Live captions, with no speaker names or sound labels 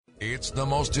It's the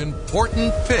most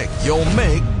important pick you'll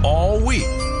make all week.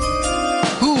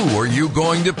 Who are you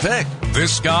going to pick?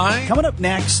 This guy? Coming up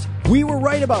next, we were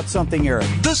right about something, Eric.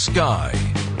 This guy?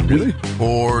 Really?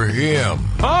 Or him?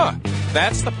 Huh.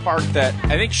 That's the part that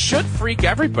I think should freak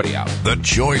everybody out. The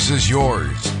choice is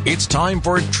yours. It's time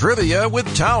for Trivia with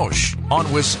Tausch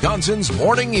on Wisconsin's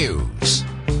Morning News.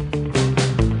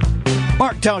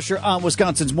 Mark Tauscher on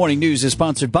Wisconsin's Morning News is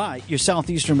sponsored by your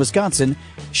Southeastern Wisconsin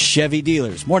Chevy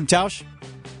dealers. Morning, Tausch.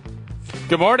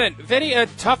 Good morning. Vinny, a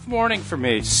tough morning for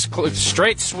me.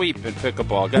 Straight sweep in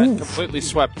pickleball. Got completely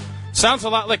swept. Sounds a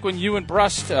lot like when you and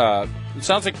Brust, it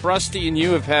sounds like Brusty and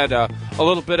you have had a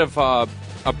little bit of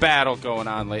a battle going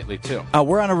on lately, too.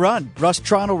 We're on a run. Rust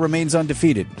Toronto remains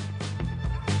undefeated.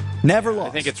 Never lost.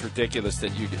 I think it's ridiculous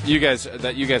that you guys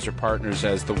are partners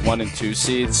as the 1 and 2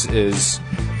 seeds is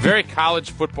very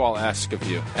college football-esque of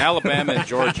you. Alabama and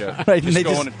Georgia right, just and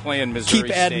going and playing Missouri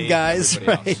keep adding State guys,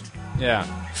 right? Else.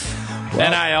 Yeah. Well,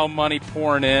 NIL money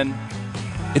pouring in.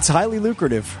 It's highly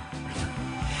lucrative.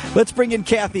 Let's bring in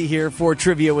Kathy here for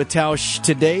Trivia with Tausch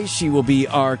today. She will be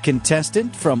our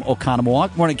contestant from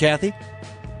Oconomowoc. Morning, Kathy.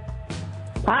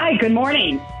 Hi, good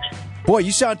morning. Boy,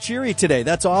 you sound cheery today.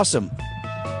 That's awesome.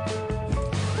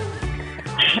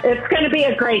 It's going to be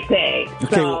a great day.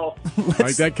 Okay, so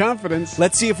like that confidence.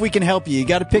 Let's see if we can help you. You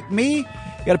got to pick me, you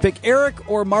got to pick Eric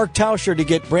or Mark Tauscher to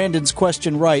get Brandon's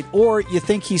question right, or you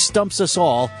think he stumps us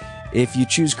all. If you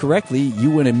choose correctly,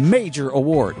 you win a major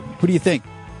award. Who do you think?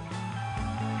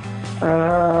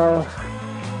 I've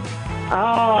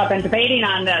been debating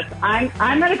on this.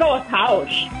 I'm going to go with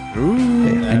Tausch.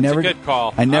 Ooh. That's a good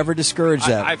call. I never discourage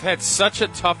that. I've had such a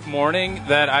tough morning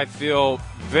that I feel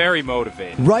very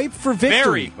motivated. Ripe for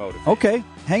victory. Very motivated. Okay.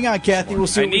 Hang on, Kathy. We'll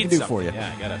see I what we need can do something. for you.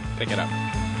 Yeah, I got to pick it up.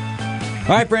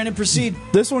 All right, Brandon, proceed.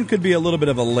 This one could be a little bit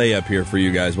of a layup here for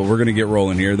you guys, but we're going to get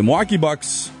rolling here. The Milwaukee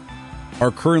Bucks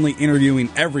are currently interviewing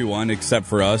everyone except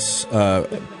for us,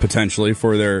 potentially,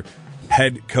 for their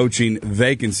head coaching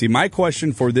vacancy. My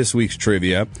question for this week's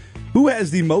trivia, who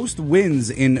has the most wins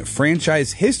in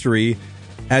franchise history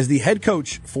as the head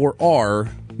coach for our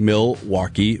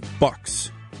Milwaukee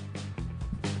Bucks?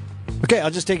 Okay,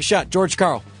 I'll just take a shot. George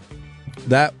Karl.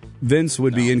 That, Vince,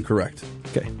 would be incorrect.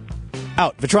 Okay.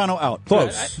 Out. Vetrano out.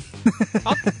 Close.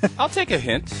 I'll take a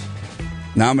hint.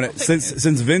 Now I'm gonna since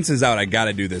Vince is out, I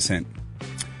gotta do this hint.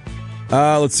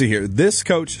 Let's see here. This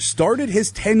coach started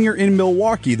his tenure in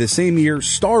Milwaukee the same year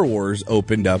Star Wars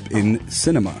opened up in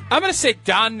cinema. I'm going to say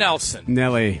Don Nelson.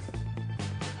 Nelly.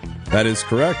 That is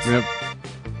correct. Yep.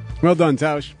 Well done,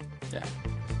 Tausch.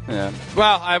 Yeah.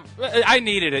 Well, I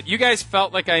needed it. You guys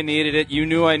felt like I needed it. You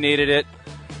knew I needed it.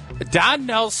 Don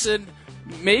Nelson,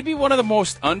 maybe one of the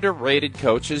most underrated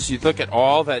coaches. You look at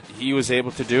all that he was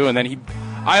able to do, and then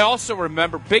I also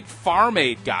remember big farm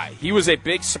aid guy. He was a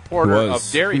big supporter of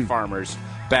dairy farmers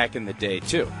back in the day,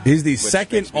 too. He's the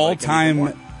second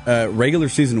all-time regular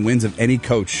season wins of any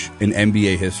coach in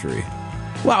NBA history.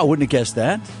 Wow, wouldn't have guessed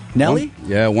that. Nelly?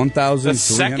 1,300. The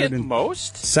second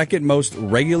most? Second most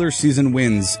regular season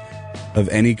wins of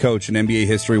any coach in NBA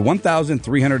history.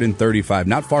 1,335.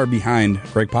 Not far behind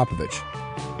Greg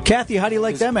Popovich. Kathy, how do you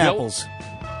like them apples?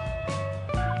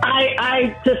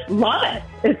 I just love it.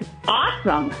 It's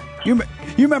awesome. You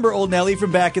remember old Nelly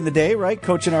from back in the day, right?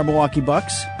 Coaching our Milwaukee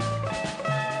Bucks.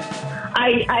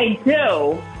 I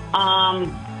do,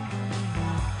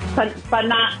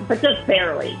 but just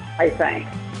barely, I think.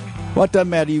 Well, it doesn't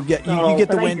matter. You get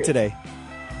the win today.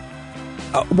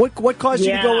 What caused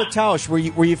you to go with Tausch?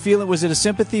 Were you feeling, was it a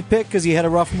sympathy pick because he had a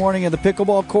rough morning in the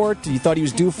pickleball court? You thought he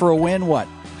was due for a win? What?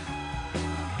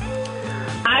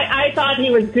 I thought he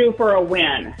was due for a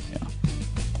win. Yeah.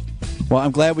 Well,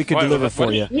 I'm glad we could deliver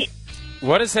for you.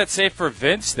 What does that say for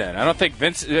Vince, then? I don't think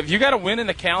Vince... Have you got a win in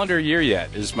the calendar year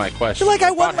yet, is my question. I feel like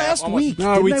I won last week.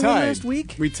 No, Didn't we I tied. win last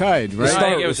week? We tied,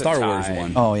 right? It was Star a Wars tie.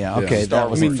 one. Oh, yeah. Okay, that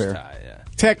wasn't fair. Tie, yeah.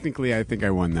 Technically, I think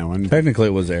I won that one. Technically,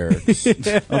 it was Eric's.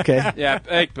 Okay. Yeah, I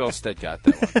think Billstead got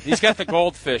that one. He's got the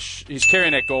goldfish. He's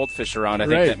carrying that goldfish around. I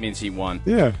think that means he won.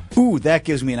 Yeah. Ooh, that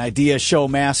gives me an idea. Show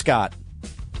mascot.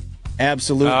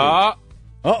 Absolutely.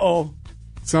 Uh-oh.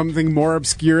 Something more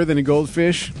obscure than a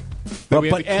goldfish?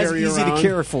 But as easy to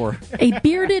care for. A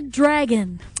bearded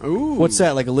dragon. Ooh. What's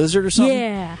that, like a lizard or something?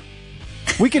 Yeah.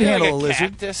 We could handle like a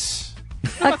lizard. Cactus.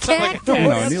 A cactus.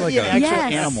 No, need like actual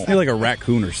Yes. animal. Need like a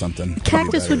raccoon or something.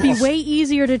 Cactus would be way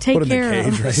easier to take Put him in care the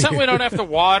cage, of. right? Something we don't have to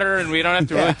water and we don't have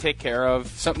to really take care of.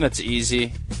 Something that's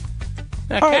easy.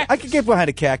 All right, I could get behind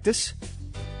a cactus.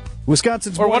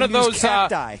 Wisconsin's or one morning of news those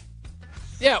cacti.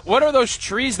 Yeah, what are those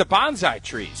trees? The bonsai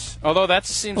trees. Although that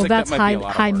seems Well, like that's that might high be a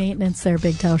lot high of work. maintenance there,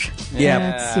 Big Tausch.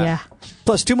 Yeah. Yeah.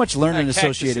 Plus, too much learning Cactus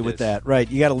associated it with is. that, right?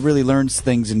 You got to really learn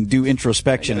things and do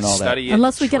introspection and all that. Study it,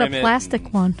 Unless we get a trim it, plastic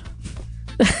and- one.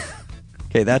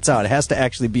 Okay, that's out. It has to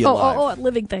actually be alive. Oh, a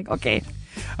living thing. Okay.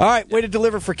 All right, way to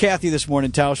deliver for Kathy this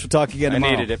morning, Tausch. We'll talk again I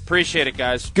tomorrow. needed it. Appreciate it,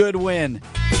 guys. Good win.